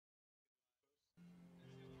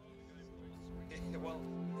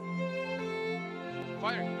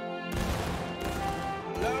fire!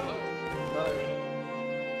 No!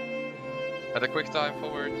 At a quick time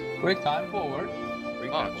forward. Quick time forward.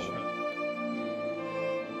 Quick time March. forward.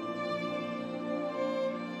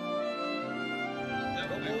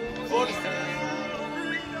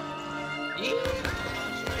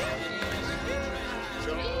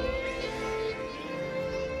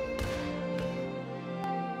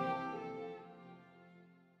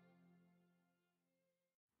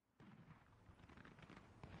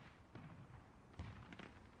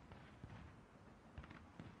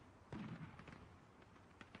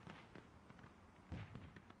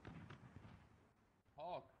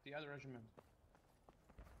 Hawk, the other regiment.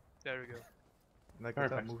 There we go.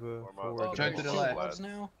 Perfect. Move Warm up. forward. Join to the left.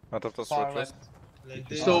 Wat heeft dat Far soort left. Like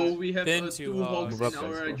this. So we have Then two to hogs Move in up, our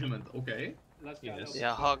guys. regiment, okay? Yes.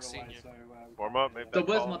 Yeah, Hawk Senior. Warm up, maybe So that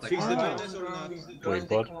where's call. Matak? Fix the Ah. business or not? Wait,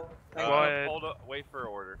 what? Quiet. Hold up, wait for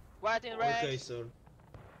order. White in red. Okay, sir.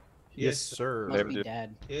 Yes, sir. Must be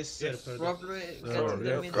dead. Yes, sir. Probably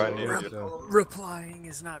Right near you. Replying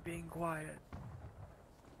is not being quiet.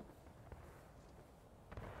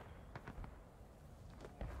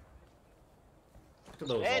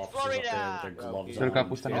 It's Florida. Tylko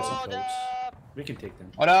pusta miejsce. Order. We can take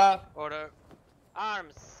them. Order! Order.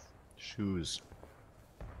 Arms. Shoes.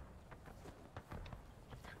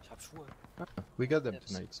 We got them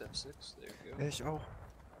tonight. F6, there you go.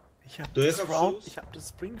 Do you have shoes? Ich hab das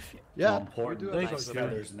Springfield. Yeah, important. we do Nice have some.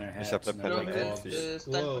 feathers in their hats. Ich hab and da their Pelican. legs,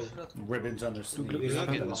 Whoa. ribbons on their sleeves. Look at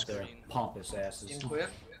and this their pompous asses. Dziękuję.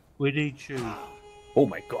 We need shoes. Oh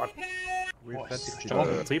my god. We've Boys. had to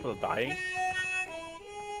Uh, People dying.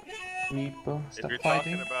 People, If stop you're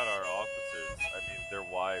fighting. talking about our officers, I mean, their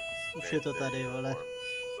wives. Shit, made that their is, uniforms,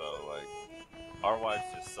 so, like, our wives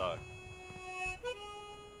just suck.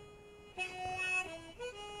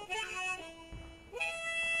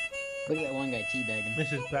 Look at that one guy teabagging.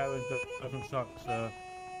 Mrs. Barron doesn't suck, sir.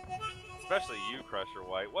 Especially you, Crusher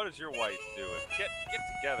White. What is your wife doing? Get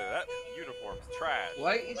together. That uniform's trash.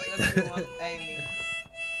 Why is everyone aiming?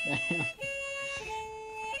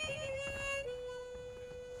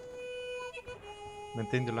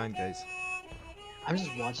 Maintain the line, guys. I'm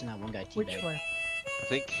just watching that one guy teabag. I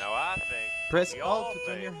think. Now I think. Press we all Alt to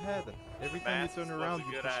turn think your head. Every time Masks you turn was around, a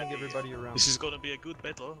you're good pushing idea. everybody around. This is gonna be a good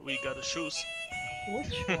battle. We got the shoes.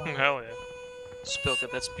 Which one? Hell yeah.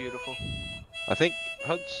 Spilka, that's beautiful. I think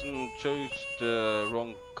Hudson chose the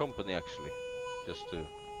wrong company actually. Just to.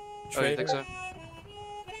 Oh, you think so?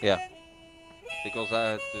 Yeah. Because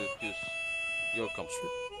I had to choose your company.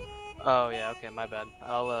 Oh yeah, okay, my bad.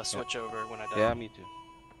 I'll switch over when I die. Yeah, me too.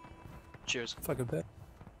 Cheers. Fucking bet.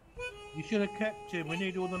 You should have kept him. We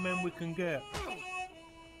need all the men we can get.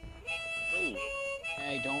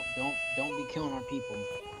 Hey, don't be killing our people.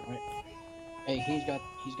 All right. Hey, he's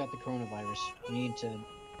got the coronavirus. We need to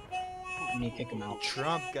kick him out.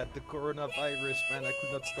 Trump got the coronavirus, man. I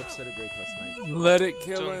could not stop celebrating last night. Let it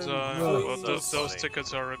kill him. well, those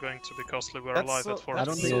tickets are going to be costly. We're That's alive so- at 4. I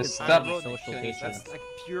don't think So it's stop ironic, social guys. hatred. That's like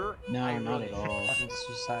pure No, irony. not at all. Fucking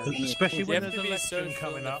suicide. Especially You when have there's to be election social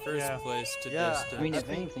coming in the up. first Yeah. place to Yeah, just. I mean, I if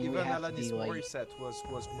think anything, it even would have to Alanis be like. Morissette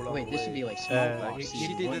was blown Wait, this would be away. like smallpox.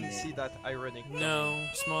 She didn't see that ironic. No,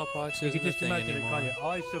 smallpox You isn't can a just thing imagine it, anymore. can't you?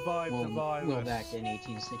 I survived Well, the go virus. back in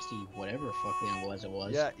 1860, whatever fucking it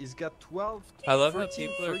was. Yeah, he's got 12. I love how 13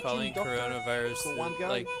 people are calling doctors coronavirus for one guy.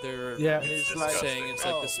 like they're Yeah. And it's saying it's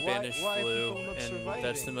like oh, the Spanish why flu, people not and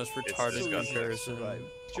that's the surviving? most It's retarded disgusting. comparison. Quiet.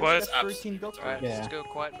 Quiet. 13 doctors. Alright, Yeah. let's go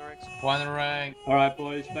quiet, Norix. One rank. Alright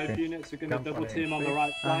boys, both units are going to double team on the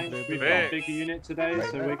right flank. We've got a bigger unit today,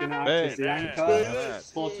 so we're going to act as the anchor.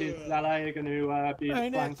 14th LA are going to be the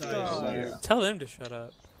flank. So Tell them to shut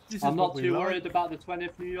up. I'm not too worried about the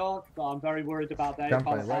 20th New York, but I'm very worried about the 8th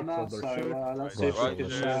Alabama, so let's see if we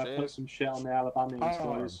can put some shit on the Alabamians,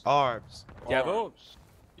 boys. Arms. Arms.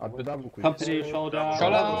 Company shoulder.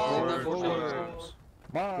 Shoulder.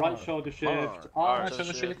 Right shoulder shift. Right Arms.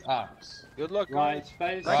 shoulder shift. Arms. Good luck, Right guys.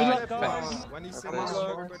 face. Right Guys, face. when he said Good good luck. luck,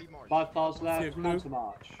 everybody march. 5 files left. Counter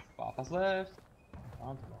march. Papa's left.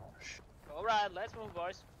 On to march. Alright, let's move,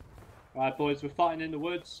 boys. Right, boys, we're fighting in the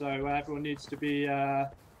woods, so everyone needs to be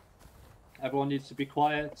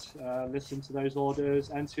quiet. Listen to those orders.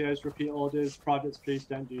 NCOs repeat orders. Privates, please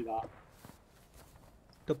don't do that.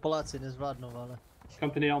 To Polacy nie zwadną, ale...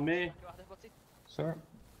 Company on me. Sir.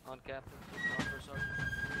 On captain. On first sergeant.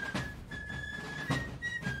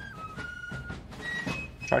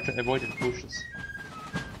 Try to avoid the bushes.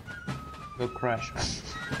 Go crash.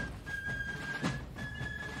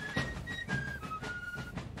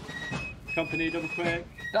 Company double quick.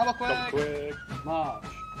 Double quick. March.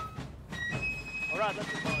 Alright, let's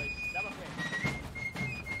go, boys. Double quick.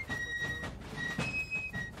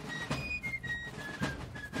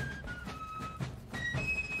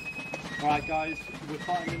 Alright guys, we're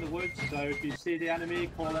fighting in the woods, so if you see the enemy,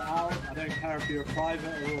 call it out. I don't care if you're a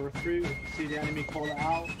private or a recruit. If you see the enemy, call it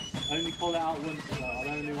out. Only call it out once though.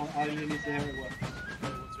 I only need to hear it once.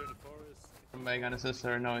 I'm making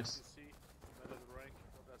unnecessary noise.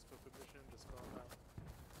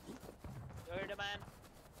 You heard the man?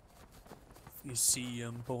 You see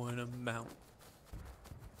him point him out.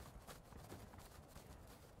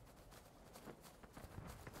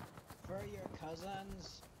 For your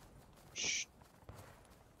cousins. Shh.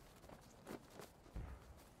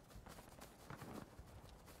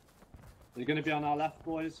 They're going to be on our left,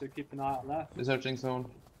 boys, so keep an eye out left. Researching zone.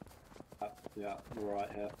 Yeah, we're right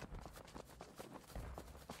here.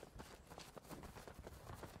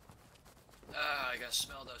 Ah, I gotta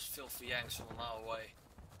smell those filthy yanks from a mile away.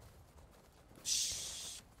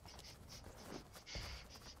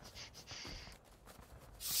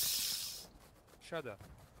 Shut up.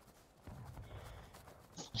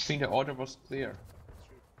 I think the order was clear.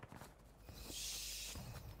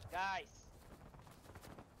 Guys!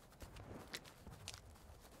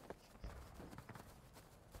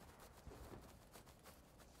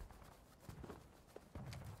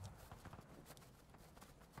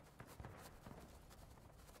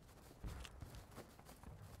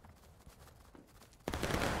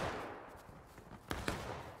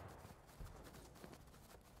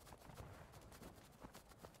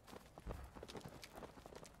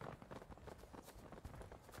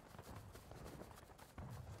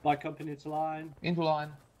 By company to line. Into line.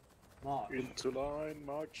 March. Into line,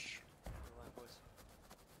 march.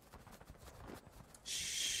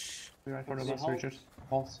 Be right for the Company last halt. researchers.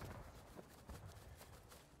 Halt.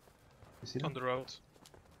 You see them? On the road.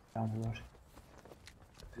 Down the road.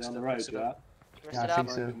 They're on the road, yeah? Yeah, I think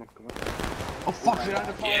so. Oh fuck, we're on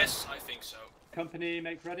the fire! Yes, I think so. Company,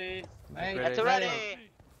 make ready. Mate, Get to ready!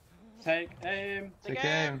 Take aim. take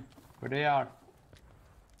aim. Where they are.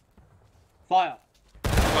 Fire.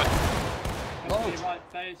 Load. Company, right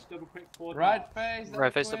face, double quick forward. Right face,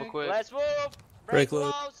 Right face, double quick. Let's move! Break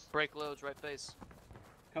load. loads! Break loads, right face.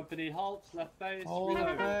 Company halt, left face, Hold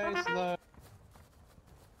reload. face, load.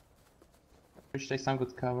 Which takes some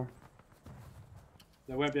good cover.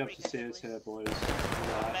 They won't be able to see us here, boys.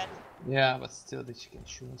 Right. Yeah, but still they can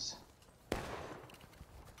shoot us.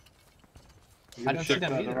 You're I gonna don't see shift them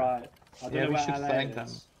to the either. right. I don't Yeah, know we where should LA flank is, them.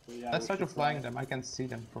 but yeah, Let's try we'll to shift flank right. them, I can see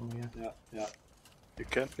them from here. Yeah, yeah. You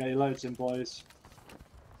can. Get your loads in, boys.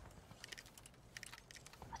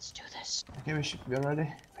 Let's do this. Okay, we should be ready.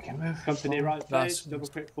 We can move. Company, Forward. right face, Last- double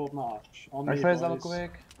quick forward march. On Right me, face, boys. double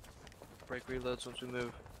quick. Break reloads once we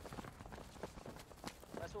move.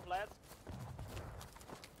 Let's move, lads.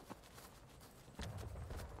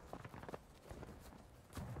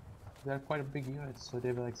 They're quite a big unit, so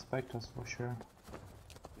they will expect us for sure.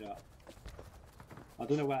 Yeah. I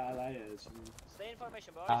don't know where LA is. Stay in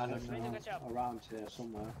formation, boys. I don't Ready to know. catch up. Around here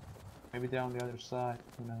somewhere. Maybe they're on the other side,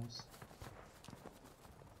 who knows.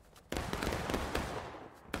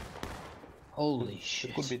 Holy It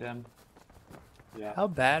shit. could be them. Yeah. How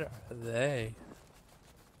bad are they?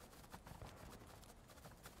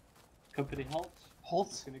 Company halt.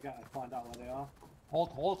 Halt! Gonna get find out where they are.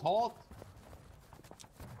 Halt, halt, halt!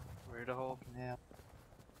 Where to hold? Yeah.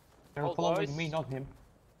 They're Hold, following boys. me, not him.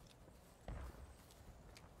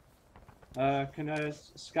 Can a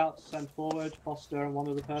scout send forward Foster and one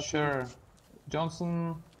other person? Sure.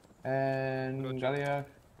 Johnson and Galia.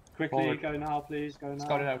 Quickly, Forward. go now, please. Go now.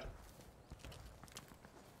 Scout it out.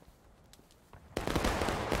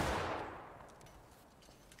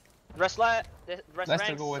 Rest Lester, ranks,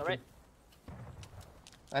 go with alright? him.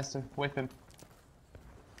 Lester, whip him.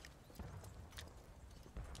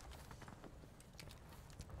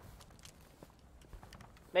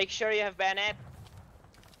 Make sure you have bayonet.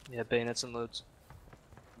 Yeah, bayonets and loads.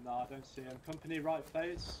 No, I don't see him. Company, right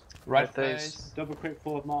face. Right Right face. face. Double quick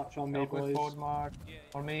forward march on me, Double quick boys. forward march.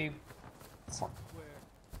 On me. Fuck.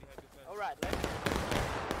 Alright, let's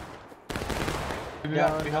We They are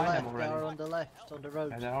are on the behind left, them they already. are on the left, on the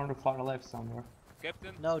road. Yeah, they're on the far left somewhere.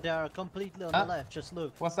 Captain. No, they are completely on Huh? the left, just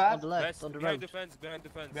look. What's On that? the left, on the road. fence, behind the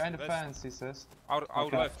fence. Behind the fence, he says. Out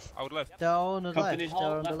Okay. left, out left. They are on the Company left, they are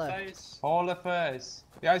halt, on the left left. face. Hold the face.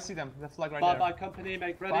 Yeah, I see them. The flag right Bye there. bye, company,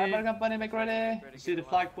 make Bye ready. bye, company, make ready. You see the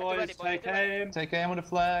flag, Get the boys. ready, boys, Take get the ready. aim. Take aim on the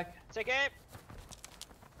flag. take aim.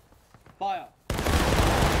 Fire.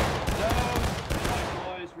 Reload. Reload,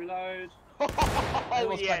 boys. Reload. That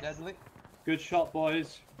was yes. quite deadly. Good shot,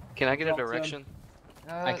 boys. Can I get a Drop them. direction?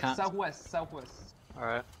 I can't. Southwest, southwest.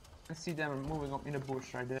 Alright. I see them moving up in the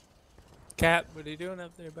bush right there. Cap, what are you doing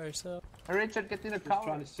up there by yourself? Hey, Richard, get in the Just car.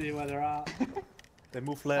 trying to see where they're at. They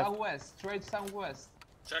move left. Southwest, straight southwest.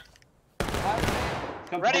 Check. Fire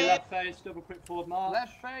Company Ready? left face, double quick forward march.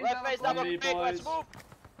 Left face, Left face, double Enemy quick, let's boys. move!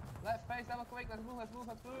 Left face, double quick. Let's move, let's move,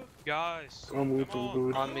 let's move. Guys, Come good, come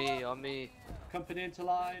good. on. On me. Company into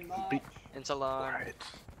line, march. Into line.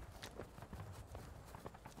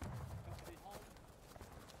 Company hold.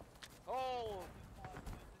 Hold!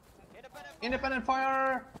 Independent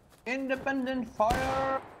fire! Independent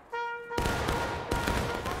fire!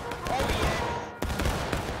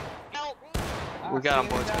 Help! We got him,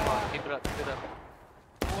 boys. Come on, keep it up, keep it up.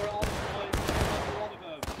 More on, boys. One of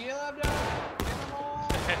them. Kill them down! Kill them all!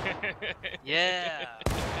 Yeah!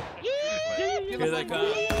 Kill Here them they all! come.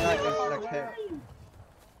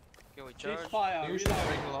 Can we Cease charge? fire. You Reload. should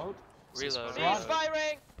reload. Reload. Run. Cease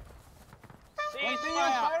firing! Cease Continue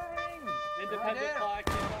fire! firing! Independent Right fire.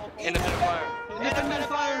 Keep it up. Independent fire! Independent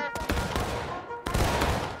fire.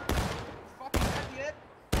 Fucking idiot!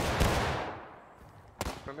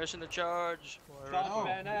 Permission to charge. Charge No.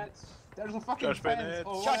 bayonets. There's a fucking Charge fence! bayonets.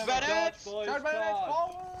 Oh, Charge whatever. bayonets! Boys, Charge bayonets! charge.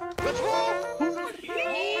 Forward! Let's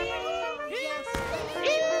roll!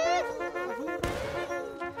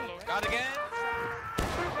 Got again?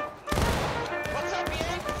 What's up,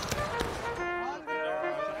 Yank?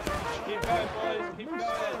 Keep going, boys. Keep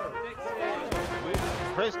going. Dixie.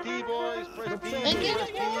 Press T, boys. Press T. Press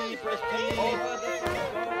T. Press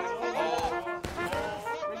T.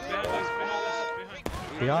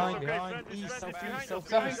 Behind, east, southeast,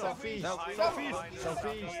 southeast, southeast.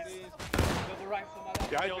 Double rank for my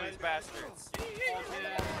left. Kill these bastards.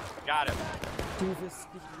 Got him.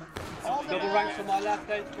 Double ranks on my left,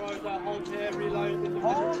 eight throws out, hold here, reload,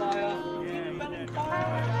 independent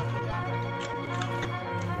fire.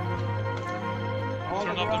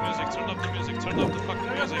 Turn off the music, turn off the music, turn off the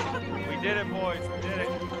fucking music. We did it, boys. We did it.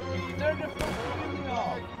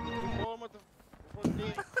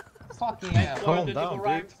 Fucking Eight hell. throws in double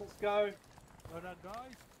ranks, let's go.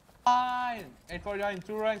 Fine! 849,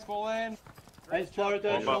 2 ranks, fall in. Eight Florida,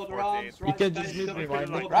 Warm up, shoulder 14. arms, You right can face, just leave double me quick right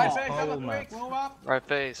forward next Right march. face, double man. quick, move up. Right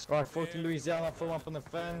face. Right, 14 Louisiana, full up on the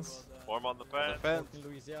fence. Form on the fence. 14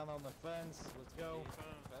 Louisiana on the fence, let's go.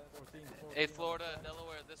 14, 8 Florida,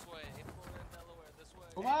 Delaware, this way. 8 Florida, Delaware, this way.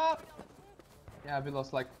 Move up! Yeah, we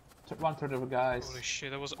lost like 1/3 of the guys. Holy shit,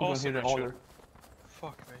 that was Who don't awesome. hear the actually. order.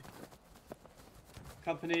 Fuck me.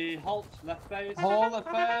 Company halt, left face. Hold the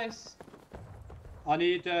face! I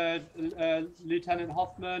need Lieutenant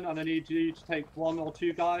Hoffman, and I need you to take 1 or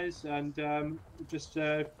 2 guys and just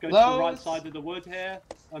go to the right Close. side of the wood here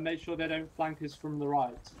and make sure they don't flank us from the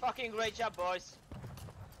right. Fucking great job, boys.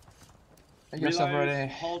 Get yourself Reload,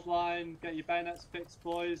 ready. hold line, get your bayonets fixed,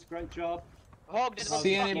 boys. Great job. Hog, this was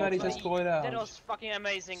See fucking anybody, funny. just go it That out. was fucking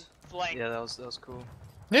amazing flank. Yeah, that was cool.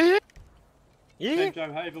 Shame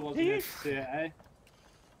Joehova wasn't here to see it, eh?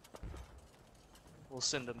 We'll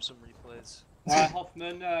send them some replays. Alright,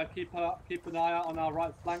 Hoffman, keep an eye out on our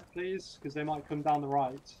right flank, please, because they might come down the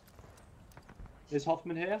right. Is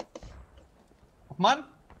Hoffman here? Man?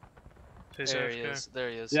 He's There he AFK. is. There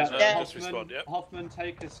he is. Yeah, He's right. Just respond, yeah. Hoffman,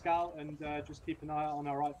 take a scout and just keep an eye out on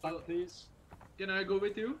our right flank, please. Can I go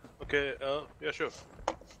with you? Okay, yeah, sure.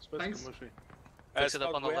 Thanks. Fix it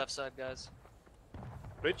up on the left side, guys.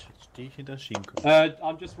 Rich?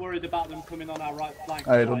 I'm just worried about them coming on our right flank.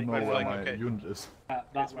 I don't know like, where like, my okay. unit is.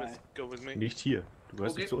 That way. Go with me. Nicht hier. Du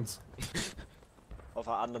gehörst Okay. nicht zu uns. Auf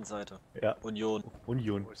der anderen Seite. Ja. Union.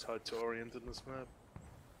 Union. It's hard to orient in this map.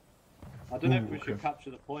 I don't know if Ooh, we should okay.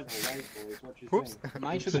 capture the point or wait, boys. What do you Whoops. think?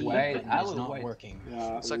 My should key wait. button I is will not wait. working.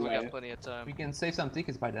 Yeah, Looks like we wait. got plenty of time. We can save some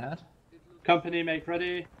tickets by that. Company, make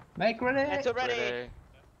ready. Make ready! It's ready.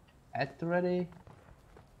 At ready.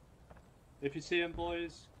 If you see them,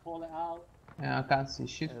 boys, call it out. Yeah, I can't see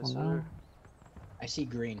shit Yes, for now. sir. I see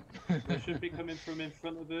green. They should be coming from in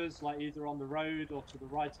front of us, like either on the road or to the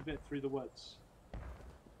right of it through the woods.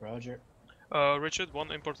 Roger. Richard,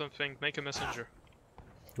 one important thing, make a messenger.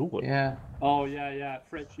 Yeah. Oh yeah,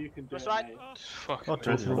 Fritz, you can do Just it, right. mate. Fuck. Oh,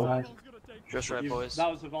 That's right. Just right, boys. That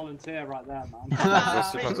was a volunteer right there, man.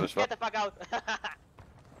 Get the fuck out.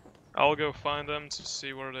 I'll go find them to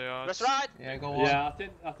see where they are. That's right. Yeah, go on. Yeah, I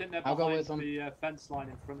think they're I'll go behind with them. the fence line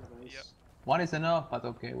in front of us. Yep. One is enough, but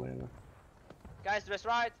okay, whatever. Guys, dress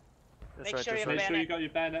right. That's Make right, sure that's you right. Make sure you bayonet. got your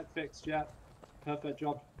bayonet fixed, yeah. Perfect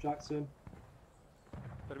job, Jackson.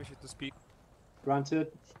 Permission to speak.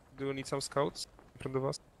 Granted. Do you need some scouts in front of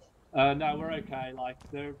us? No, we're okay. Like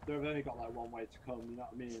they've only got like one way to come. You know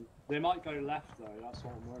what I mean? They might go left though. That's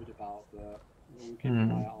what I'm worried about. But we'll keep an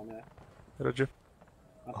eye out on it. Roger.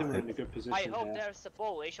 I think we're in a good position I hope here. there's a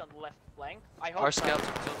Polish on the left flank. I hope. Our so. scouts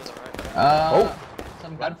are still to the right.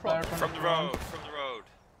 Some gunfire from From the road, from the road.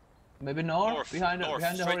 Maybe north, North, behind north,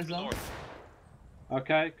 the straight to the horizon. north.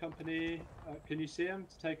 Okay, company. Can you see them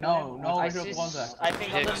to take No, aim? no, I I don't see. want that. I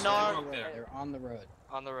think on the north. They're on the road.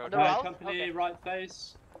 On the road. Right, Route? company, Okay. right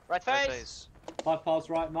face. Right face. 5 pals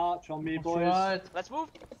right march on me, boys. Right. Let's move.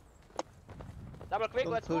 Double quick.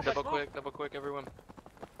 Let's move. Double quick, everyone.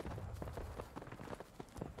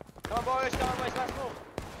 Come on, boys. Let's move.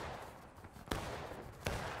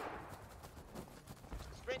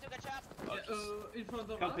 Sprint to catch up. In front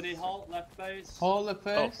of company, halt, left face. Hold the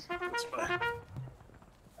face. That's fine.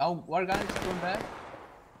 Oh, our guys going back.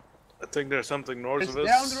 I think there's something north of us.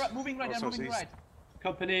 They're on the right, moving right, Or they're moving southeast. right.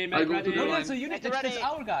 Company, make ready. No, it's a unit, Get that's ready.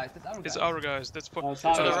 our guys, that's our guys. It's our guys. That's Oh, to the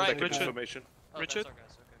sorry, right, okay. Richard. Information. Richard.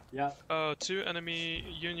 Yeah. 2 enemy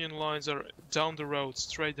Union lines are down the road,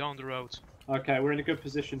 straight down the road. Okay, we're in a good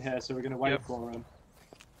position here, so we're going to wait Yep. for them.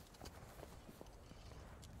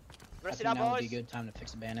 I Rest it think up, that would be a boys. good time to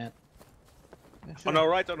fix the bayonet. Yeah, sure. On our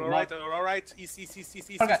right, on our right, on our right. East. Okay,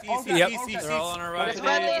 all guys, They're all on our right. It's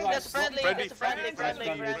friendly. Right. That's friendly. Friendly. It's friendly.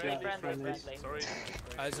 Friendly. Friendly. Sorry.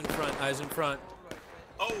 Eyes in front, eyes in front.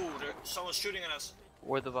 Oh, someone's shooting at us.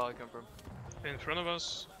 Where'd the volley come from? In front of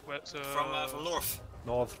us. From north.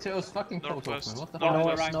 North. It was fucking close, man. Northwest. What the Fighting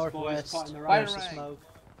fuck? the ranks, boys. northwest. Fighting the Fire ranks. rank.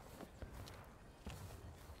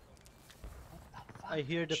 I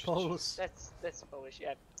hear the Poles. That's Polish.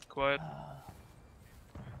 Yeah. Quiet.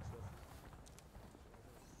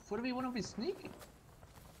 What do we want to be sneaky?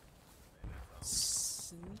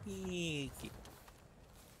 Sneaky.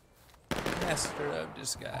 Master of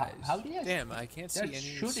disguise. How do you? Damn, I can't see They're any.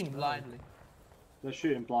 shooting smoke. blindly. They're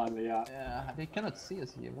shooting blindly, yeah. Yeah, they cannot see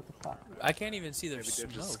us here. What the fuck? I can't even see their Maybe they're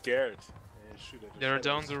just smoke. scared. Shoot at They're us.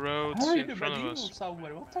 down the road Hurry, in the front of medieval us.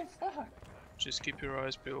 somewhere. What the fuck? Just keep your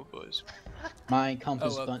eyes peeled, boys. My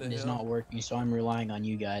compass up the button is hill. not working, so I'm relying on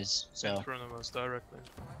you guys. In So, front of us directly.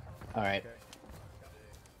 alright.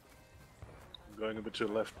 I'm going a bit to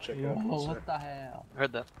the left. Check Oh, out. what's there. what the hell?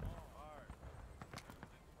 Heard that.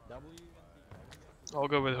 I'll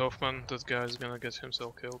go with Hoffman. That guy's gonna get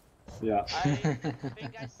himself killed. Yeah. I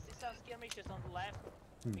think I see some skirmishes on the left.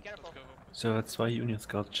 Be careful. So, 2 Union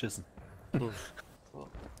Scouts geschissen.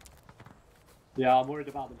 Yeah, I'm worried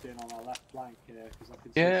about them being on our left flank here, because I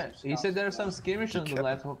can see Yeah, some he said there's scouts some skirmish on the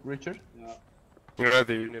left, Richard. there. Yeah,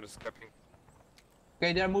 the unit is escaping.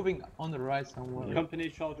 Okay, they're moving on the right somewhere. Yeah. Company,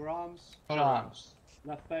 shoulder arms. Shoulder arms.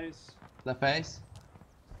 Left face. Left face.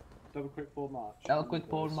 Double quick forward march. L quick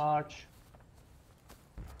forward march.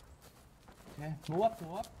 Okay, move up,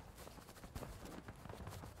 move up.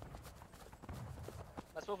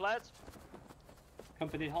 Let's move, lads.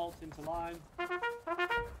 Company, halt into line.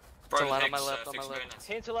 It's a line on my left, on my left.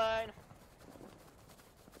 Into line.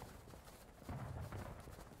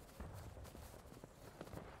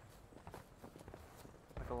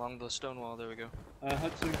 Like along the stone wall, there we go.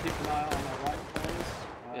 Hudson, keep an eye out on our right, boys.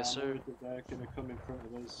 Yes, I'm sir. worried that they're going to come in front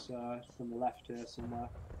of us from the left here somewhere.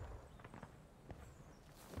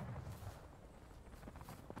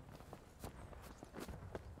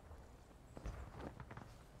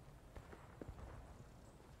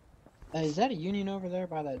 Is that a Union over there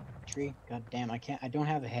by that tree? God damn, I don't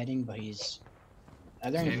have a heading, but he's...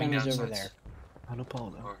 Are there any families over there? Hallo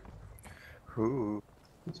Paula. Ooh.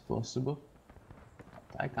 It's possible.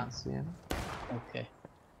 I can't see him. Okay.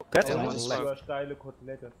 That's Yeah, a one's left.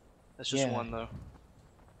 That's just Yeah. one though.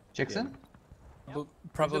 Jackson?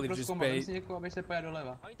 Probably Můžete just prozkoumat, bait. jestli někoho, aby se pojel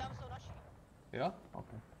doleva. Oni tam jsou naši. Jo?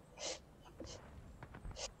 Okay.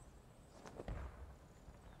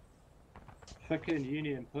 Fucking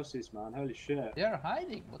Union pussies, man. Holy shit. They're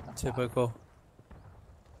hiding. What the fuck? Typical.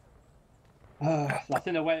 I think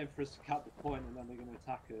they're waiting for us to cap the point and then they're going to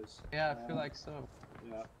attack us. Yeah, I feel like so.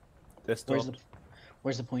 Yeah.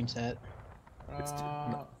 Where's the points at?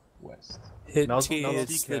 West. Hit Now- T, now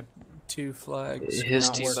it's the decap. 2 flags. His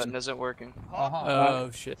not T working. button isn't working.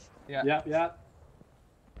 Oh shit. Yeah. Yeah, yeah.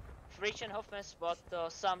 Fritz and Hoffman spot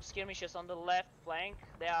some skirmishes on the left flank.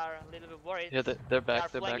 They are a little bit worried. Yeah, they're They back, are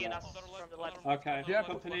they're back. flanking us from the left. Okay. Yeah,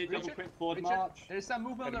 Company, Richard, double quick forward Richard, march. There's some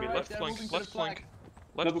movement on the Enemy right. left They're flank, moving to left the flank. flank.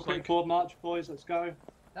 Left Double quick flank. forward march, boys. Let's go.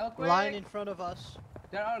 L quick. Line in front of us.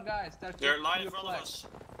 There are guys. They're They're to lying your in front flag. of us.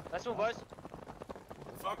 Let's move, boys.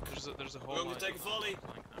 Fuck. There's a whole We're line going to take a of volley.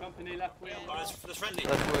 flank now. Company, left wheel. Oh, that's friendly.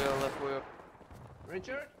 Left wheel.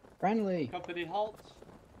 Richard? Friendly. Company, halt.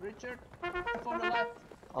 Richard? From the left.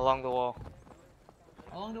 Along the wall.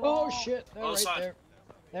 Along the wall. Oh shit! They're Other right side. there.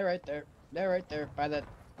 They're right there. They're right there by that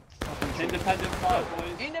fucking tree. Independent fire,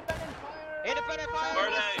 boys. Independent fire! Independent fire! Where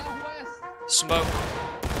are they? Southwest! Smoke.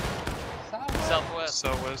 Southwest!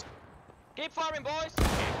 Southwest. Keep firing, boys.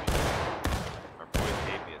 Our boys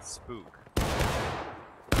gave me a spook.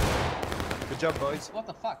 Good job, boys. What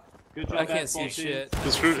the fuck? Good job, I can't see F-14. shit.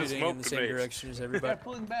 Just through the Shooting smoke in the same grenades. direction as They're everybody.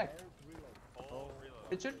 pulling back.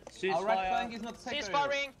 Richard, Ceasefire. our right flank is not secure.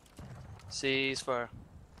 Ceasefire! Ceasefire.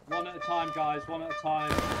 One at a time, guys. One at a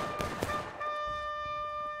time.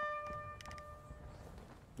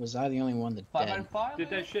 Was I the only one that Fire dead? and fire? Did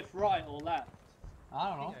they shift right or left? I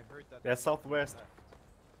don't know. Yeah, southwest.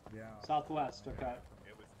 Yeah. Southwest, okay.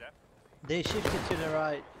 It was definitely. They shifted to the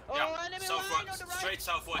right. Oh, Yeah, enemy southwest, line on the right! straight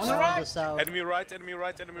southwest. On the right! South. Enemy right, enemy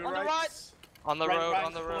right, enemy On the right. right! On the Break road, ranks,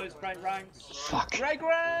 on the road. boys, break ranks. Fuck. Break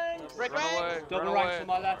ranks! Break Run away, ranks! Double run ranks away. on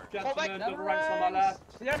my left, gentlemen. Double ranks on my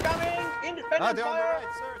left. They're coming! Independent they're on the fire!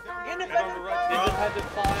 right, sir. They're on the Independent They're on the right. fire! Independent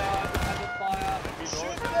fire, independent fire.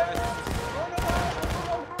 Shoot them! Run away!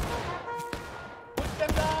 Put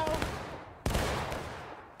them down!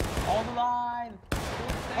 Hold the line!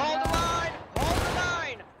 Hold the line! Hold the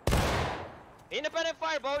line! Independent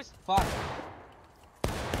fire, boys! Fuck.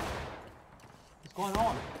 What's going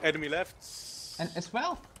on? Enemy left. And as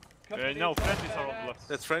well? No, friendlies are on left.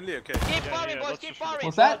 That's friendly, okay. Keep firing, boys, keep firing!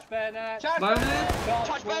 What's that? Charge bayonet. Charge Charge,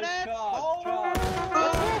 Charge boys, bayonet. charge,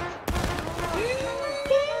 charge.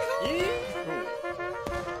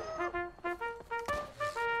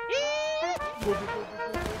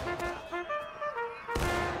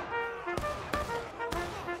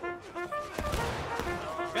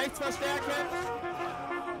 Rechts verstärken!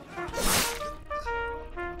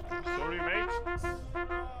 Sorry,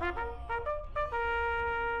 mate.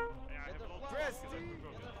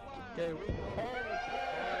 Okay,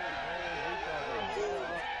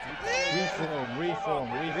 Reform.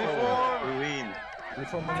 We win.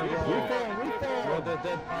 Reform on the road. Where the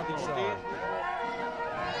dead bodies are.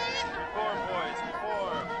 Reform, boys,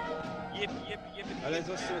 reform. Yip, yip, yip. Ale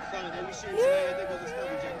zostały, no myślałem, że jednego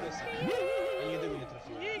zostawić jak jest. A nie do mnie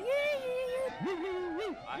trafiło. I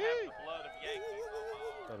have the blood of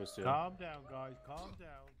Yankees. Calm down, guys. Calm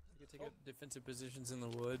down. you take up defensive positions in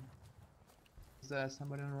the wood. Is there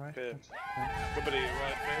somebody on the right? Okay. Somebody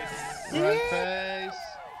right face. Right face.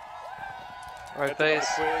 Right base.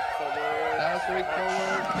 Quick, forward. South quick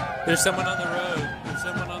forward. There's someone on the road. There's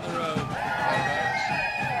someone on the road.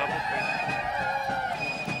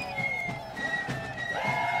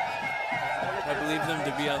 I believe them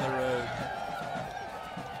to be on the road.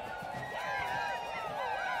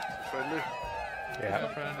 Friendly.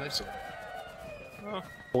 Yeah.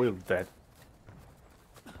 Oil dead.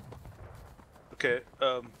 Okay,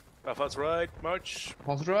 Alpha's right, march.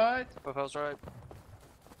 Was right. Buffalo's right.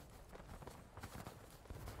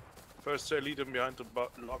 First lead them behind the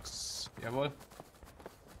locks. Jawohl.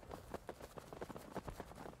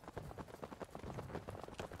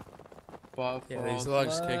 Yeah, these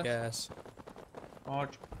logs kick ass.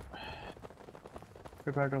 March.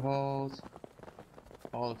 Prepare to hold.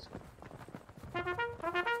 Hold.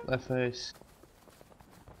 Left face.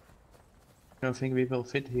 Don't think we will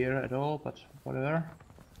fit here at all, but whatever.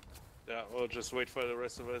 Yeah, we'll just wait for the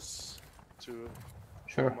rest of us to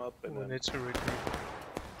Sure. form up and We then need to retreat.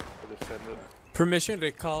 we'll defend it. Permission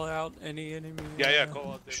to call out any enemy? Yeah,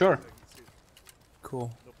 call out. Sure.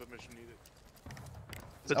 Cool. No permission needed.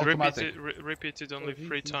 It's But repeat automatic. it, repeat it only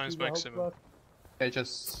 3 times maximum. Okay,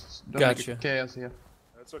 just don't Gotcha. make it chaos here.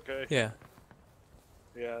 That's okay. Yeah.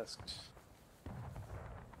 He asked.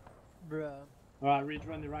 Bruh. Alright,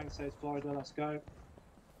 rejoin the rank, says Florida, let's go.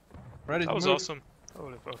 Ready That to was move. awesome.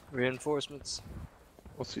 Holy fuck. Reinforcements.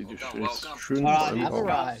 Was he just Alright, I've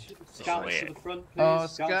arrived. scouts to the front, please. Oh,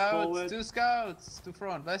 scouts forward. scouts! 2 scouts to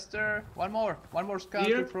front. Lester, one more scout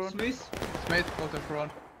to front. Smith, go to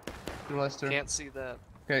front. To Lester. Can't see that.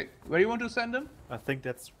 Okay, where you want to send them? I think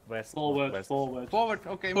that's west. Forward, west. forward. Forward.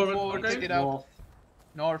 Okay, move forward. Check it out. North.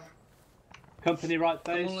 North. Company right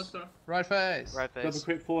face. Right face. Right Double face.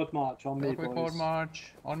 quick forward march on me, Double quick boys. forward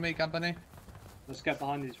march. On me, company. Let's get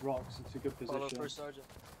behind these rocks. It's a good Follow position. first sergeant.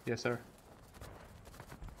 Yes, sir.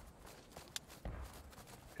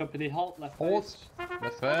 Company halt, left Halt. face.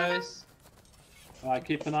 Left face. Alright,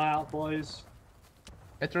 keep an eye out, boys.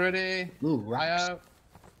 Get ready. Ooh, Eye rocks. out.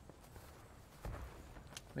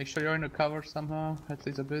 Make sure you're in the cover somehow, at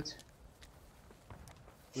least a bit.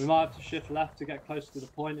 We might have to shift left to get close to the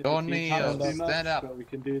point if Don't we kneel, challenge too much, stand up. but we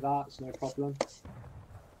can do that, it's no problem.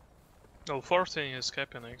 Oh, 14 is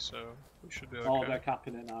happening, so we should be okay. Oh, they're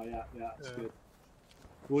capping it now, yeah, it's Yeah. good.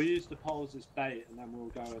 We'll use the poles as bait and then we'll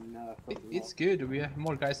go and fuck them It's up. good, we have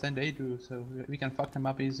more guys than they do, so we can fuck them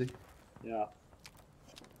up easy. Yeah.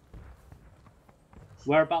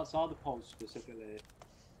 Whereabouts are the poles specifically?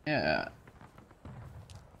 Yeah.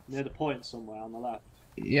 Near the point somewhere on the left.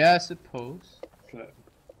 Yeah, I suppose. Okay.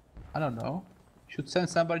 I don't know. Should send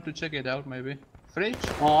somebody to check it out, maybe. Fridge?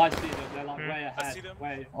 Oh, I see them. They're like way I ahead. see them.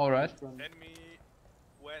 Way. Alright. From... Enemy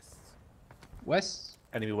west. West?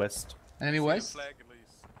 Enemy west. Enemy See a west? flag at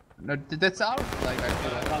least. No, that's our flag. I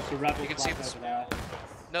feel like. That's a rebel You can see flag the over there.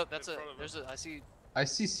 No, that's a. There's a. I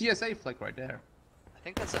see CSA flag right there. I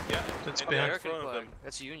think that's a. Yeah, That's in behind American front of flag. them.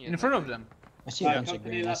 That's a Union. In front of them. I see a Right, bunch of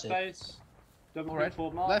company green. left That's it. base. Double Alright. quick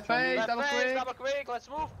forward march. Left face, Left double face, quick. double quick, let's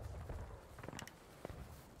move.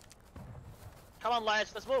 Come on,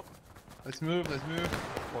 lads, let's move. Let's move, let's move.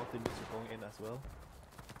 14 is going in as well.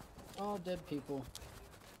 Oh, dead people.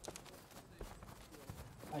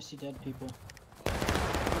 I see dead people.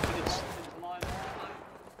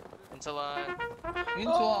 Into line.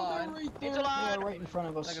 Into Oh, line. they're right there. Into line. They are right in front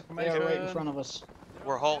of us. Like a They are right in formation. front of us.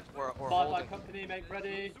 We're Five by holding. company, make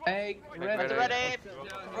ready. Take, ready. Ready?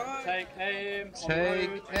 Take aim. On the Take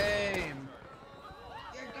road. aim.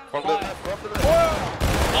 From the Fire.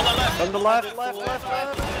 On the left! On the left,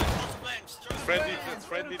 Friendly, that's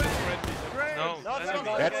friendly, that's friendly. No, No, enemy. no,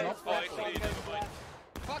 no. That's not Bike, lead, bike.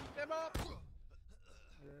 Fuck them up.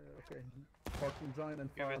 Okay. 14 giant and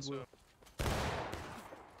Give 5 it will.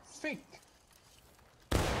 Think.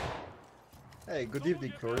 Hey, good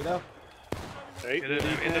evening, Florida. Hey,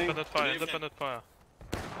 Independent fire, independent fire.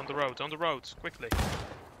 On the road, quickly.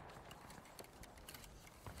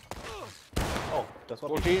 Oh, that's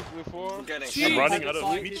what 14th reform. Getting. I'm running out of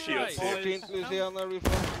Jeez. meat shields. 14th Louisiana reform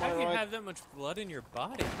to How my do you right. have that much blood in your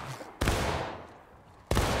body?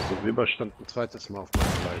 So, Überstand ein zweites Mal auf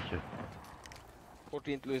meine Leiche.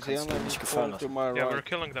 14th Louisiana nicht reform gefallen to my Yeah, we're right.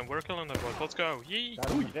 killing them, boys. Let's go. Yee!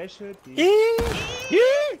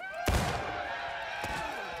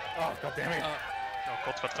 Oh, goddammit. Oh,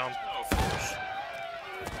 godverdamme. Oh, force.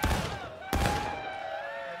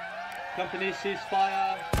 Company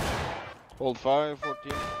ceasefire. Hold fire,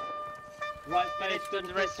 14th. Right base. Minutes to Double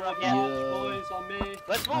the quick rest of forward the- march, Yeah. boys, on me.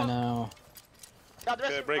 Let's I move. know. Got the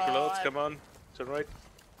rest Okay, of break your loads, the- come on. Turn right.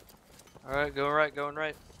 Alright, going right, going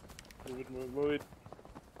right. Move it, move it, move it.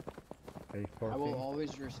 Hey, I will 14.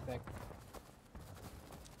 always respect.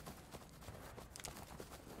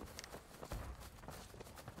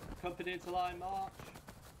 Company into line march.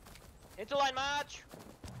 Into line march.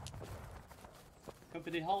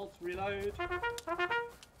 Company halt, reload.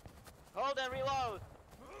 Hold and reload.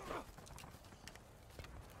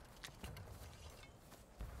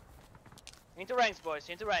 Into ranks, boys,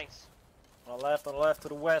 into ranks. On the left, to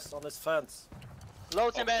the west, on this fence.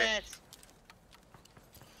 Loads and Okay. bayonets.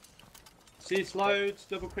 Cease loads,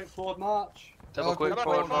 double quick forward march. Double quick Double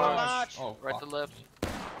forward quick forward march. march. Oh, Right fuck. to left.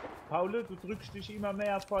 Paul, du drückst dich immer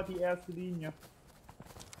mehr vor die erste Linie.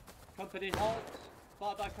 Company halt.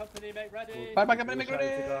 Fire by company, make ready. Bye bye, company, make ready.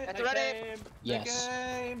 Get Take ready. aim. Yes.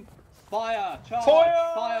 Game. Fire, charge,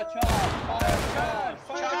 Fire! fire, charge, fire,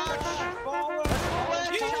 charge, Charge. forward,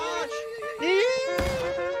 Forward, charge.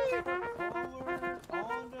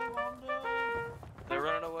 They're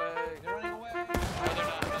running away. They're running away. No, they're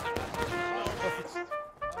not. No, they're not.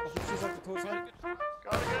 Offiziers auf der Todseite.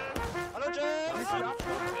 Hallo, James.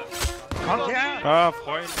 Kommt her! Ah,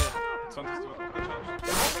 Freunde. 20 Uhr abgecharged.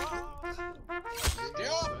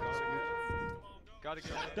 Gotta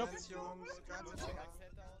get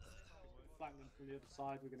Flank them from the other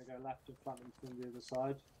side. We're going to go left and flank them from the other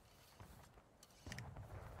side.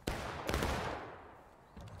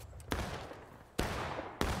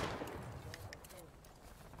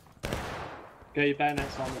 Get your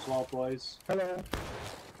bayonets on as well, boys. Hello.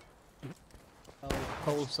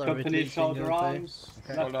 Poles are Company retreating, shoulder okay. arms.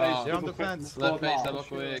 Okay. Left Hold face, on. You're on double the quick fence. forward Left face, march. double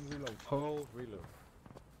quick. Hold, reload.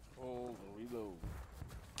 Hold, reload.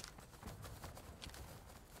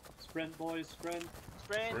 Sprint, boys, sprint.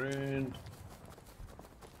 Sprint. Sprint.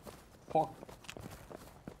 Fuck.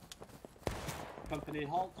 Company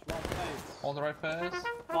halt, right face. Hold the right face.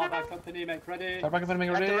 Fire by company, make ready. Fire back, company,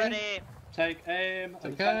 make Get ready. ready. Take aim.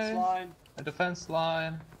 Take Defense aim. line. A defense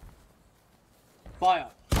line. Fire.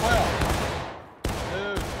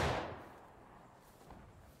 Move.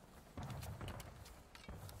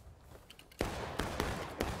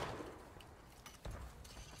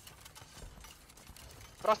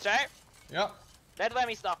 Proste. Jo. To je tvoje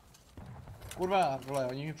místo. Kurva, vole,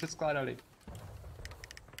 oni mi předskládali.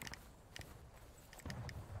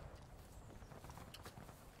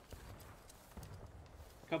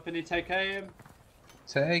 Company, take aim.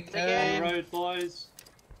 Take On aim. the road, boys.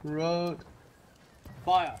 Road.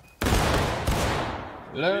 Fire.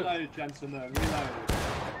 Load. Reload, gentlemen. Reload.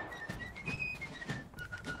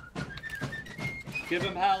 Give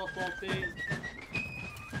them hell, 14.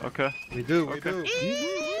 Okay. We do, we do.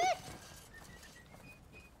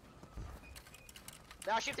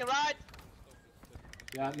 Now shifting right.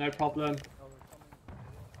 Yeah, no problem.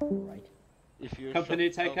 Right. If you Company,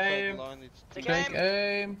 shut take outside the aim. line, it's Take too Take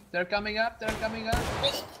aim. They're coming up. They're coming up.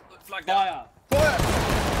 Flag down. Fire.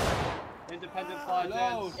 Fire. Independent fire,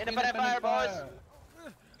 Hello, gents. Independent fire, boys.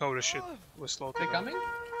 Holy shit, we're slow. They coming?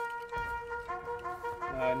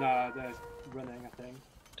 No, they're running, I think.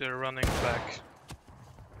 They're running back.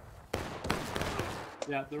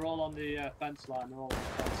 Yeah, they're all on the fence line. They're all on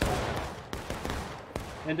the fence line.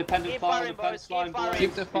 Independent Keep fire firing, on the fence boys, line, keep firing. boys.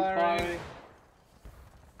 Keep the firing.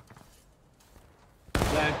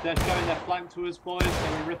 They're showing their flank to us, boys,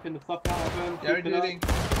 so we're ripping the fuck out of them. They're Keep it up. doing.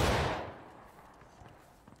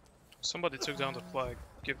 Somebody took down the flag.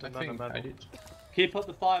 Give them another I medal. did. Keep up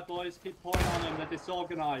the fire, boys. Keep pouring on them. They're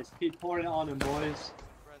disorganized. Keep pouring it on them, boys.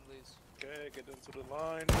 Friendlies. Okay, get into the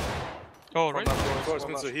line. Oh, right.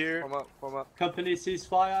 Reinforcements are here. Form up, form up. Company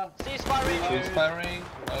ceasefire. Cease firing. Who's firing?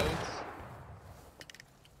 Loads.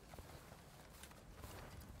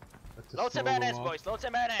 Loads of bayonets, boys. Loads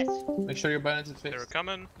of bayonets. Make sure your bayonets is They're fixed.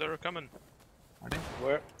 coming. They're coming. Are they?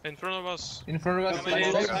 Where? In front of us. In front of us. Company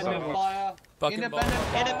Fire. independent fire. Bucking ball.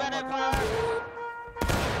 Independent fire.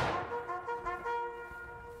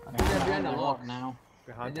 I think they're behind the lock lock. now.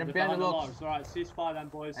 They're They're behind behind the the lock. logs. Alright, ceasefire then,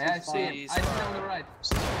 boys. Yeah, I see Ceasefire. it. I see them on the right.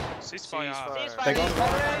 Ceasefire. Ceasefire. They go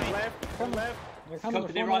Ceasefire. left, from left. They're coming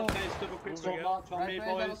Company from right the- face, double quick Moving sword in. march on me, Right face,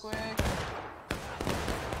 double boys. quick.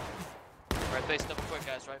 Right face double quick,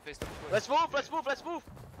 guys. Right face double quick. Let's move. Let's move. Let's move.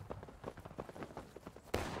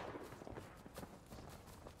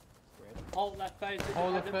 Hold left face,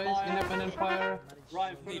 Hold the independent face, fire. independent fire.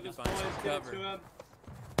 Right in front Need of to us, find boys. some Get it cover. to him.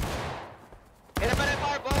 Independent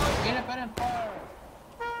fire, boys. Independent fire.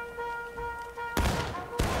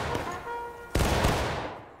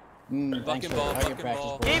 Thanks Bucking for ball, all your bucking practice,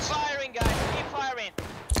 ball. boys. Keep firing, guys. Keep firing.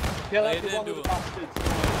 Kill Lay it every one into of the bastards.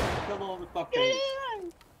 Kill all the fuckers.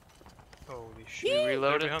 Holy shit. We They're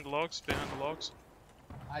reloaded. behind the logs. Behind the logs.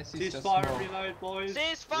 I see just Ceasefire, smoke. reload, boys.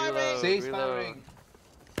 Cease firing. Reload. Cease firing.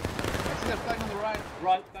 I see the flag on the right.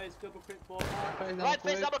 Right face, double quick forward. Face, double Right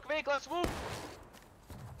face, quick. double quick. Let's move.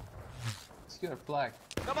 Let's get a flag.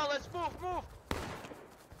 Come on, let's move. Move.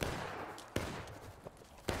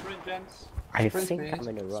 Sprint, gents. I Sprint think speed. I'm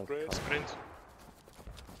in the wrong color. Sprint.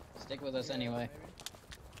 Stick with us anyway.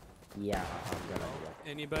 Yeah, I'm gonna do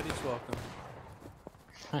Anybody's welcome.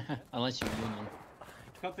 Unless you're Union.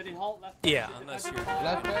 Company halt, left Yeah, face, unless independent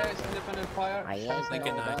you're- Left fire. face, independent fire. I am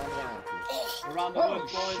Thinking going nine. down. Around the Oh, wood,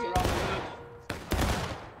 boys, shit. around the wood.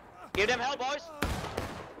 Give them hell, boys.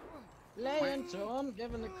 Lay into him,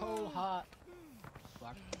 give him the cold hot.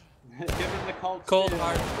 Fuck. Give him the cold Cold steel.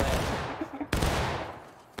 hard lead.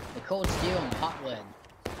 The cold steel and hot lead.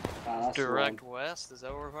 That's the Direct one. west. Is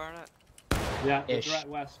that what we're firing at? Yeah, the Ish. direct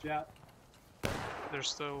west, yeah. They're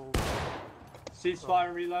still. Ceasefire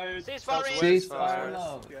and reload. Cease firing. Ceasefire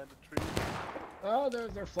low. Behind the tree. Oh,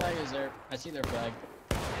 their flag is there. I see their flag.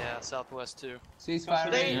 Yeah, southwest too. Ceasefire.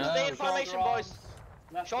 Stay, Yeah. stay in formation, Shoulder boys. arms.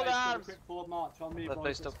 Left Shoulder face, double arms. quick forward march on me, Left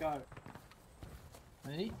boys. face, Let's double- go.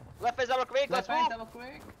 Ready? Left face, double quick. Let's Left face, move. double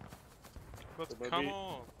quick. But The come baby.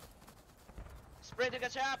 on. Sprint to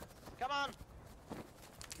catch up. Come on.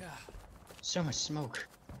 So much smoke.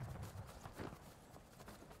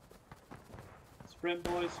 Sprint,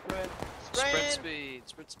 boys, sprint. Sprint speed.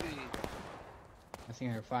 Sprint speed. I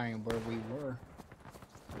think they're firing where we were.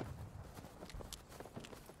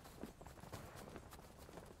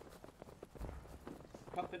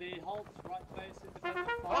 Company halt, right face, independent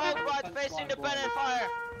fire. Hold right defense face, line, independent boys. fire.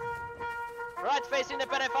 Right face,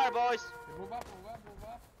 independent fire, boys. Move up, move up, move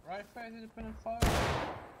up. Right face, independent fire.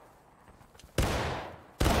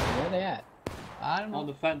 Where are they at? I don't On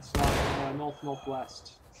know. the fence line,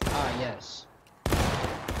 north-northwest. Ah, yes.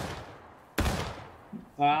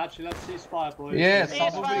 Actually, let's ceasefire, boys. Yeah,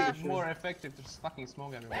 Ceasefire. probably more effective. There's fucking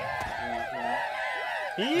smoke everywhere.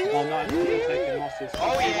 Oh, nice. We're taking losses.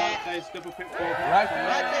 Oh, yeah. Right face, double quick forward. Right face.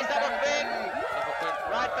 Right face, double quick. Double quick.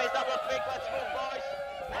 Right face, double quick. Let's move, boys.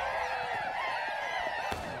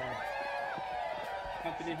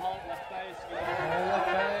 Company halt, left face. Left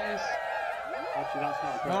face. Actually, that's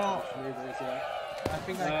not a great No. position either, is it? I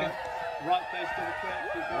think I can. Right face, double quick.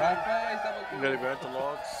 Keep going. Right face, double quick. Ready behind the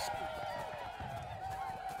logs.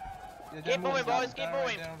 Yeah, they're Keep moving, down. boys, keep They're right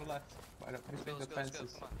moving. there on the left. Right up between the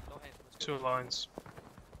fences. Come on. Don't hate. Let's go. Two lines.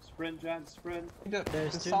 Sprint, gents, sprint. The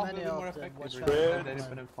too south many will be more of them. effective Watch with out. the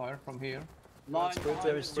independent fire from here. Line Sprint, behind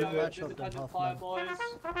there is too reload, much of them, independent half fire, man. boys.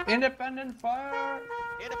 Independent fire.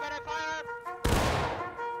 Independent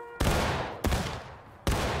fire.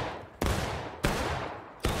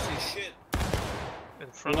 In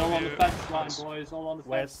We're front all of on you. the fence line, West. boys. All on the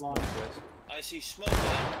West, fence line. northwest. I see smoke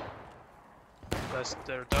now. West.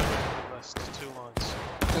 They're directly west. Two lines.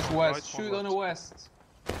 Just west. Right, Shoot one on the west.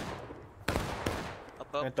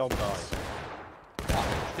 Above. And don't die.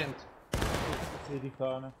 Ah, stimmt. Die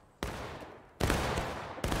Fahne.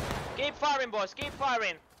 Keep firing, boys. Keep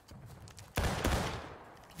firing.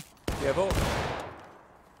 Yeah, both.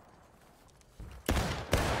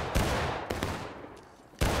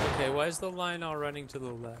 Okay, why is the line all running to the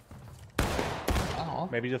left? Oh.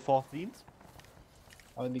 Maybe the 14th?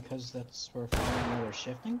 Probably because that's where finally they're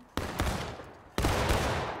shifting.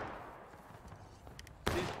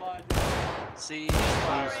 Cease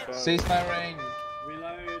firing. Cease firing.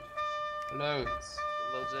 Reload. Loads.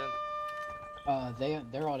 Loads in.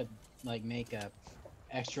 They ought to like make a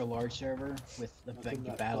extra large server with the think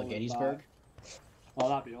that's Battle of falling Gettysburg. back. Oh,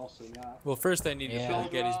 that'd be awesome, yeah. Well, first I need to Yeah. fill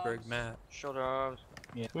Gettysburg map. Shoulder arms.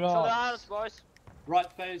 Yeah. Shoulder arms, boys.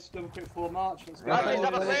 Right phase, double quick forward march. Let's go. Right phase,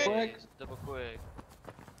 double Double quick. quick. Double quick.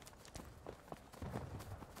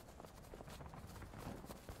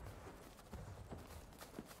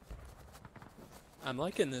 I'm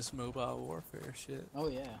liking this mobile warfare shit. Oh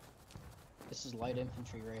yeah. This is light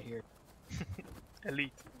infantry right here.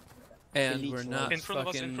 Elite. And Elite we're force. not In front of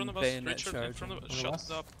us, in fucking front of us, bayonet Richard, in front of us. Front of Shut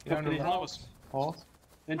us. up. Yeah, Company In front of halt. us. Halt.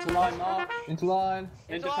 Into line march. Into line.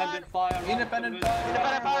 Independent fire. right Independent covers. fire.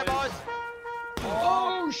 Independent fire, boys.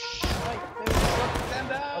 Oh shit! Stand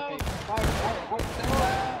down. Okay, fire. Stand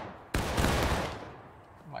down.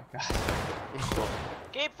 Oh my god.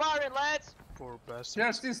 Keep firing, lads. Poor bastard.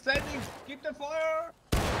 They're still standing. Keep the fire.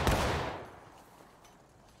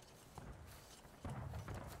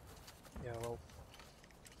 Yeah, well.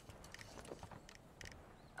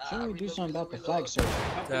 Shouldn't we do something about the flag, sir?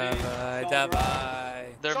 Company, Davai, shoulder arms.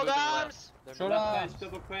 davai. They're Shoulder moving arms. left. They're Shoulder moving Left arms. phase,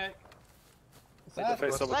 double quick. What's that?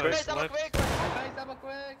 Face double Left quick. phase, double quick. Face double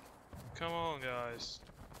quick. Come on, guys.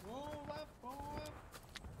 Move up, move up.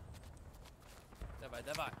 Davai,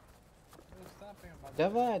 davai.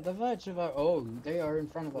 Davai, Javai. Oh, they are in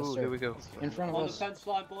front of us, Ooh, sir. here we go. In front of On the us. fence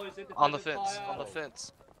line, boys. Independent On the fence. fire. On the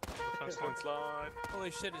fence. Fence line. Slide.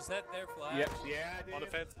 Holy shit, is that their flag? Yep. Yeah, on the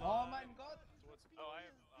fence. Oh my god. Oh, I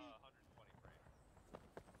have 120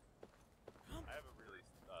 frames. I have a really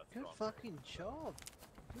Good strong fucking job.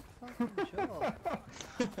 Good fucking job.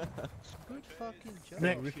 Good fucking job.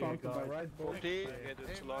 Next We year, found guys. the right boat. Get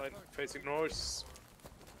into line. Facing north.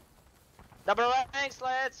 Double ranks,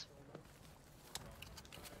 lads.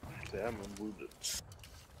 Damn, I'm wounded.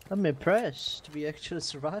 I'm impressed. We actually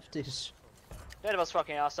survived this. That was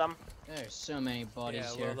fucking awesome. There's so many bodies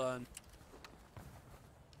Yeah, here. well done.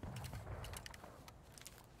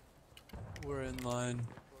 We're in line.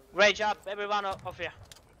 Great job, everyone of you.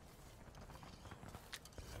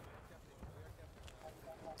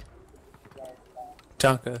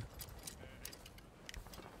 Tonka.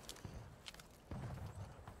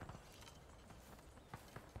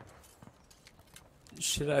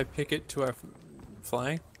 Should I pick it to our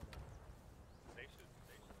flank?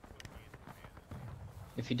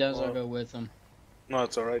 If he does, I'll go with him. No,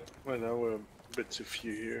 it's alright. Right now we're a bit too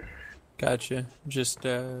few here. Gotcha. Just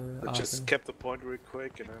I just awesome. kept the point real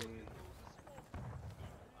quick and then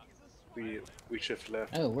we shift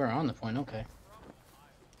left. Oh, we're on the point. Okay.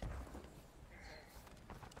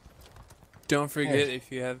 Don't forget,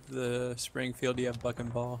 if you have the Springfield, you have Buck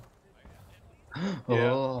and Ball.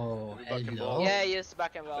 Oh, Buck and hello. ball. Yeah, use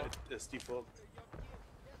back and well. That's default.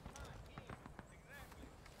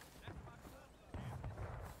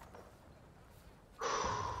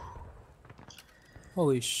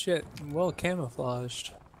 Holy shit, well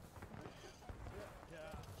camouflaged.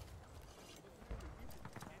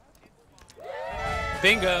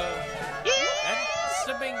 Bingo! That's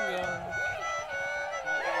a bingo!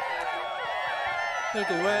 Look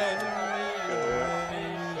away!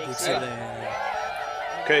 Excellent.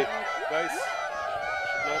 Okay, guys.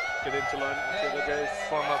 Left, get into line. Okay, the guys.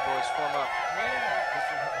 Form up, boys. Form up.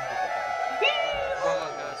 Form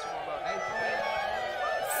up, guys. Form up.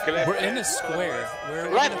 Okay, left, We're in a left, square. Where are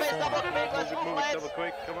we Left gonna face, form? double quick, let's Move it, move, move it, lads. double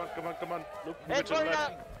quick. Come on, come on, come on. Look, move Hey, it to the turn it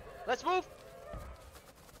left. up. Let's move.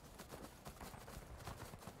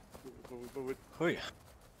 Move it, move it.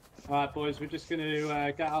 Alright, boys, we're just going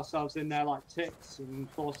to get ourselves in there like ticks and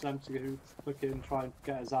force them to fucking try and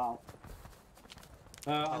get us out.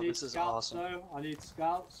 I need this is scouts awesome. though. I need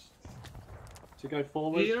scouts to go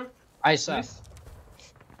forward. Here. I saw.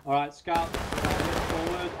 Alright, scouts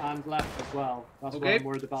forward and left as well. That's why Okay. I'm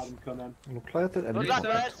worried about them coming. Planted Good and luck,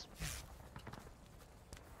 lads.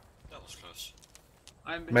 That was close.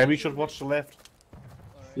 Maybe we should watch the left.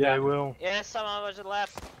 Yeah, I will. Yeah, someone was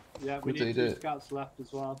left. Yeah, we Good need to do two it. scouts left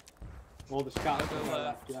as well. All the scouts I'll are go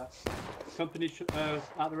left, yeah. Company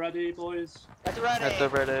at the ready, boys. At the ready. At the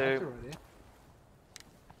ready. Already.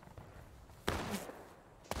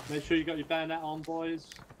 Make sure you got your bayonet on, boys.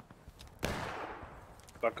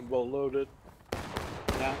 Buck and ball loaded.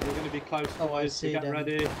 Yeah, we're going to be close, Oh, I boys. So see get them.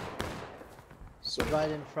 ready. So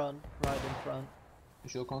Right in front, right in front.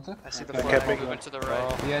 Visual contact. I see the Okay, flag camping. moving to the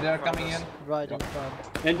right. Yeah, they're Front of coming us. in. Right in Yep.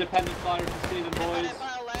 front. Independent fire if you see them, boys.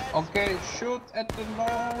 Okay, shoot at the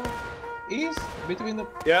north east between the.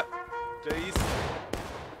 Yeah, the east.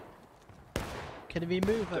 Can we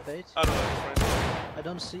move a bit? I don't know, friend. I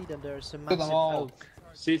don't see them. There's a them massive all. oak.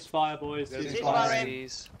 Ceasefire, boys. Ceasefire.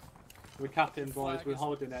 Cease. We're capping, boys. We're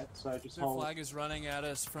holding it, so just Their hold. flag is running at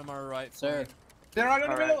us from our right. Sir. They're right in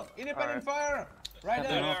the Alright. middle. Independent fire. Right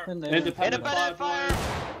there. Independent fire, boys.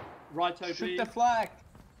 Right Shoot oblique. the flag.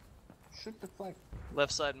 Shoot the flag.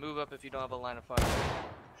 Left side, move up if you don't have a line of fire.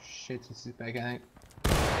 Shit, this is back gang.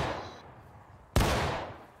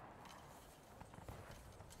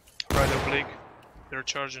 Right oblique. They're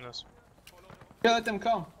charging us. Yeah, let them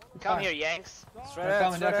come. It's Come fine. here, Yanks. They're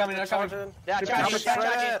coming, they're coming, they're coming. They are charging, they are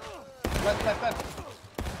charging. Left, left, left.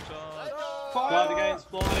 Fire! Guard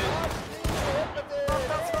against, boys.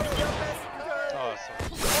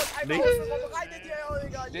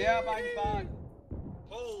 Ja, beim Bad.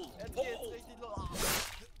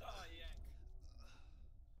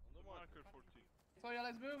 So yeah,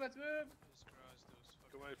 let's move, let's move.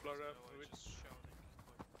 Kom maar, Flora.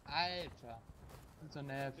 Alter. So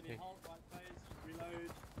nervig. Hold right phase,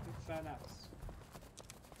 reload, fair nets.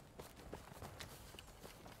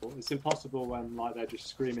 Well, it's impossible when like they're just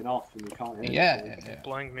screaming off and you can't hear. Yeah, anything. yeah, yeah.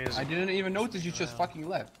 Blank music. I didn't even notice you just fucking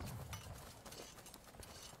left.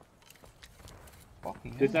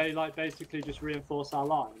 Fucking Did hell. they like basically just reinforce our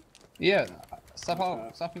line? Yeah, somehow,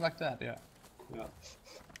 Okay. something like that, yeah. Yeah.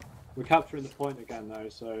 We're capturing the point again though,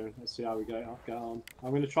 so let's see how we get on. I'm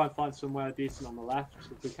going to try and find somewhere decent on the left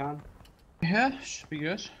if we can. Yeah, should be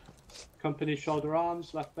good. Company shoulder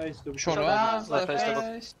arms, left base, double Shoulder arms, left base, double-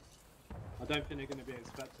 base. I don't think they're going to be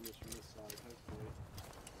inspecting us from this side, hopefully.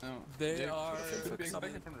 No. They are should be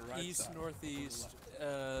expected from the right east side. northeast,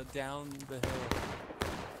 down the hill.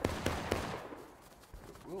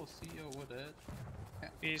 We'll see over there. Yeah,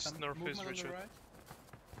 East, some northeast, movement on the Richard. right.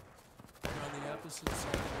 They're on the opposite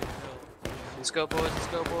side of the hill. Let's go, boys. Let's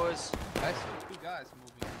go, boys. I see two guys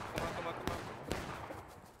moving. Come on, come on, come on.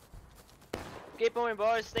 Keep moving,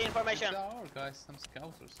 boys. Stay in formation. There are guys, some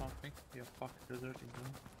scouts or something. Yeah, fuck, deserting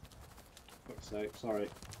them. Fuck's sake, sorry.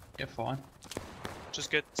 Yeah, fine. Let's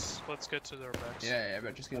get to their backs. Yeah, yeah,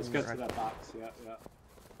 but just get Let's moving get to right. their backs, yeah, yeah.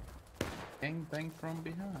 Bang, bang from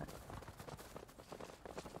behind.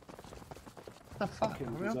 What the fuck?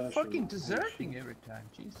 Fucking We're desertion, fucking man. deserting every time,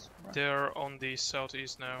 jeez. Right. They're on the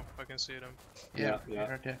southeast now. I can see them. Yeah, yeah.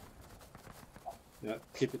 right there. Yeah,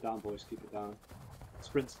 keep it down, boys, keep it down.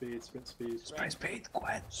 Sprint speed, sprint speed. Sprint speed,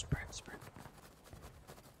 quiet. Sprint, sprint.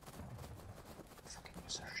 Fucking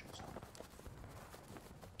desertion zone.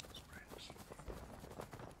 Sprint.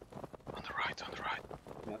 On the right, on the right.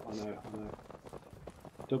 Yeah, I know, I know.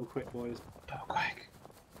 Double quick, boys. Double quick.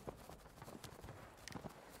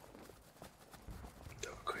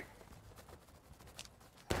 Double quick.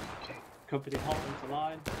 Okay. Company hot into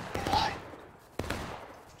line. Line.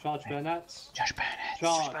 Charge bayonets. Charge bayonets.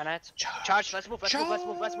 Charge. Bayonet. Charge. Let's move. Let's move. Let's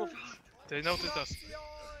move. Let's move. They noticed us.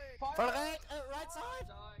 Right side.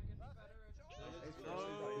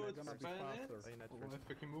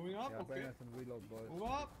 Fucking moving up, okay. Move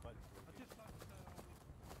up.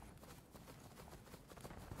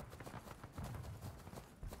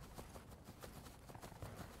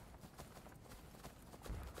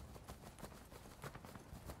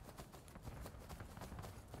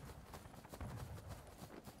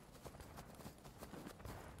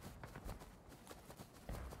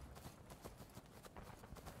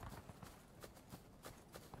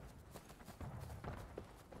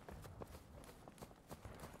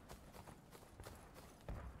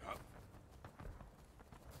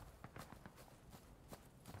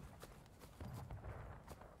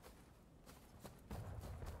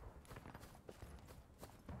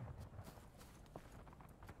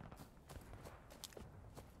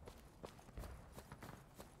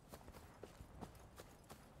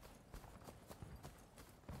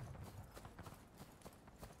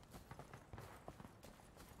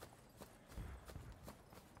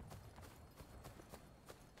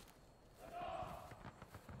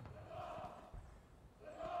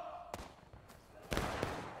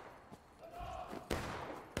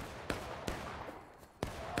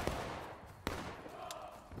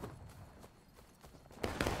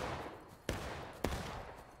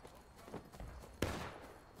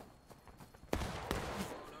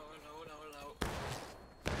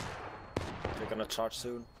 They're gonna charge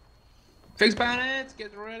soon. Fix bayonets,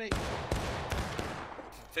 get ready.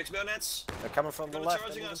 Fix bayonets. They're coming from the left.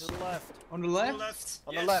 They're moving to the left. On the left?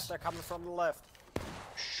 On the left. They're coming from the left.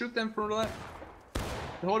 Shoot them from the left.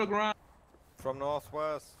 Hold the ground. From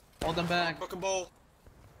northwest. Hold them back. Fucking ball.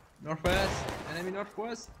 Northwest. Enemy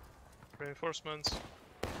northwest. Reinforcements.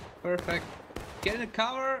 Perfect. Get in the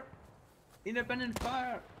cover. Independent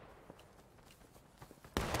fire.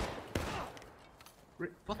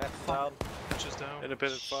 What the fuck? Just down.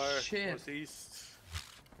 Independent fire. Shit. Northeast.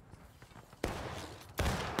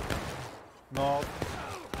 North.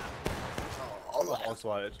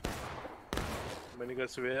 Ausweit. How many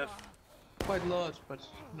guys do we have? Quite large, but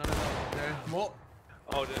not enough. There. More.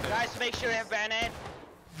 Oh, there. Guys, make sure you have bayonet.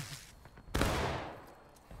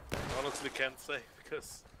 Honestly, can't say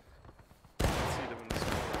because I can't see them in the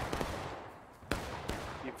smoke.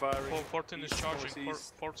 Keep firing. 14 is East, charging.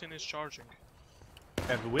 northeast. 14 is charging.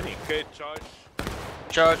 And winning. Okay, charge.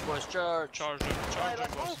 Charge, boys, charge. Charging. Alright, Charging,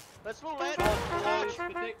 let's boys. move. Let's move, man. Boys, for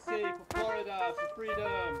Dixie, for Florida, for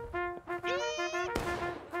freedom.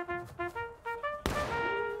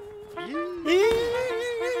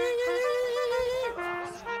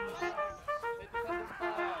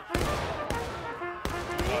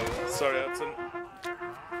 Sorry, Hudson.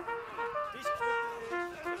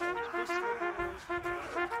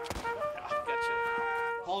 Gotcha.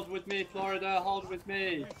 Hold with me, Florida, hold with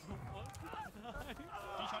me.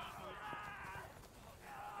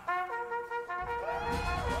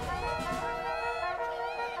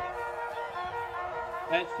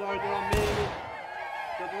 Head Florida on me.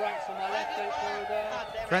 Double ranks on my left, head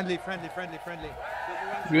Florida. Friendly, friendly, friendly, friendly. Double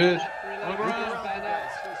ranks on Good. my left, three left,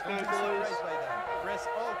 bayonets. Let's go, boys. Press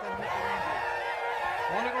alt and hit the range.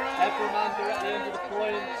 On the ground. Every man directly under the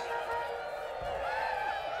point.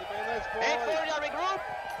 Hey, Florida, regroup.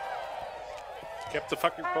 Kept the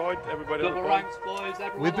fucking point. Everybody on Double the point. ranks, boys.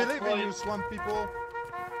 Everyone We on believe in you, point. swamp people.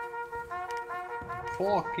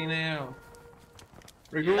 Fucking hell.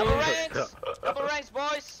 Double Regroup. ranks. Double ranks,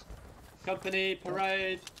 boys. Company,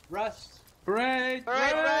 parade, rest. Parade.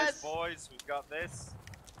 Parade, rest. Boys, we've got this.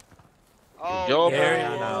 Oh, Job, There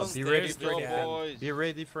yeah. he Now, is. be ready There's for the anything. guy. boys. Be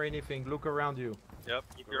ready for anything. Look around you. Yep,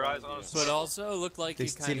 keep your eyes on us. But also look like They you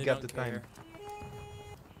still kind of got don't the time. care.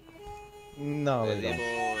 No, they Ready, don't.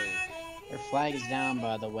 boys. Their flag is down,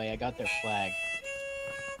 by the way. I got their flag.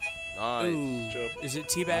 Nice. Ooh. Job. Is it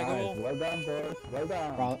teabagable? Well done, boys. Well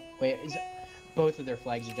done. Wait, is it, both of their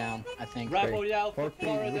flags are down, I think. Rebel yell for 14,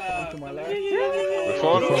 look Florida. onto my left.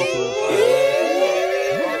 Reform.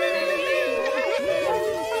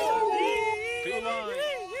 Two lines.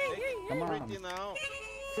 Come on. Pretty now.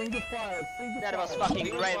 Single fire, single That fire. was fucking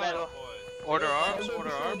great, man. Order arms,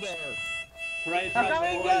 order arms. Parade rest, boys.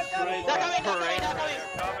 Parade They're rest. coming, they're coming, they're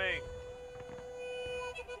coming.